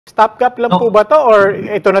Stopgap lang po No. ba to or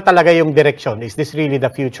ito na talaga yung direction? Is this really the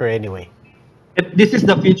future anyway? This is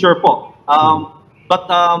the future po. But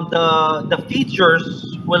the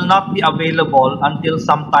features will not be available until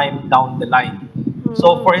sometime down the line.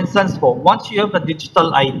 So for instance po, once you have a digital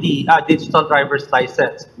ID, digital driver's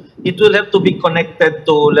license, it will have to be connected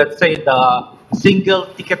to, let's say, the single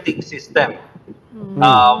ticketing system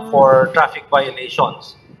for traffic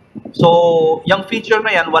violations. So, yung feature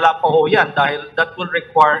na yan, wala pa ho yan dahil that will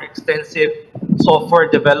require extensive software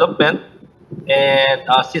development and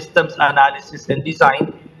systems analysis and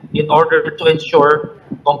design in order to ensure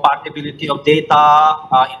compatibility of data,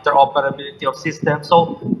 interoperability of systems.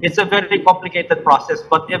 So it's a very complicated process,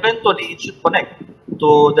 but eventually it should connect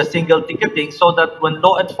to the single ticketing so that when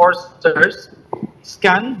law enforcers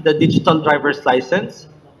scan the digital driver's license,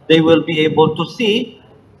 they will be able to see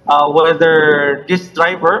whether this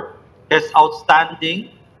driver has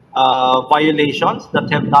outstanding violations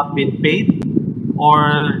that have not been paid,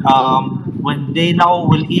 or when they now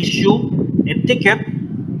will issue a ticket,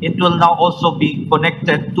 it will now also be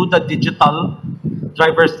connected to the digital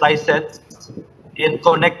driver's license and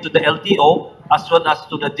connect to the LTO as well as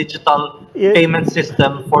to the digital payment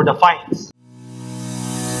system for the fines.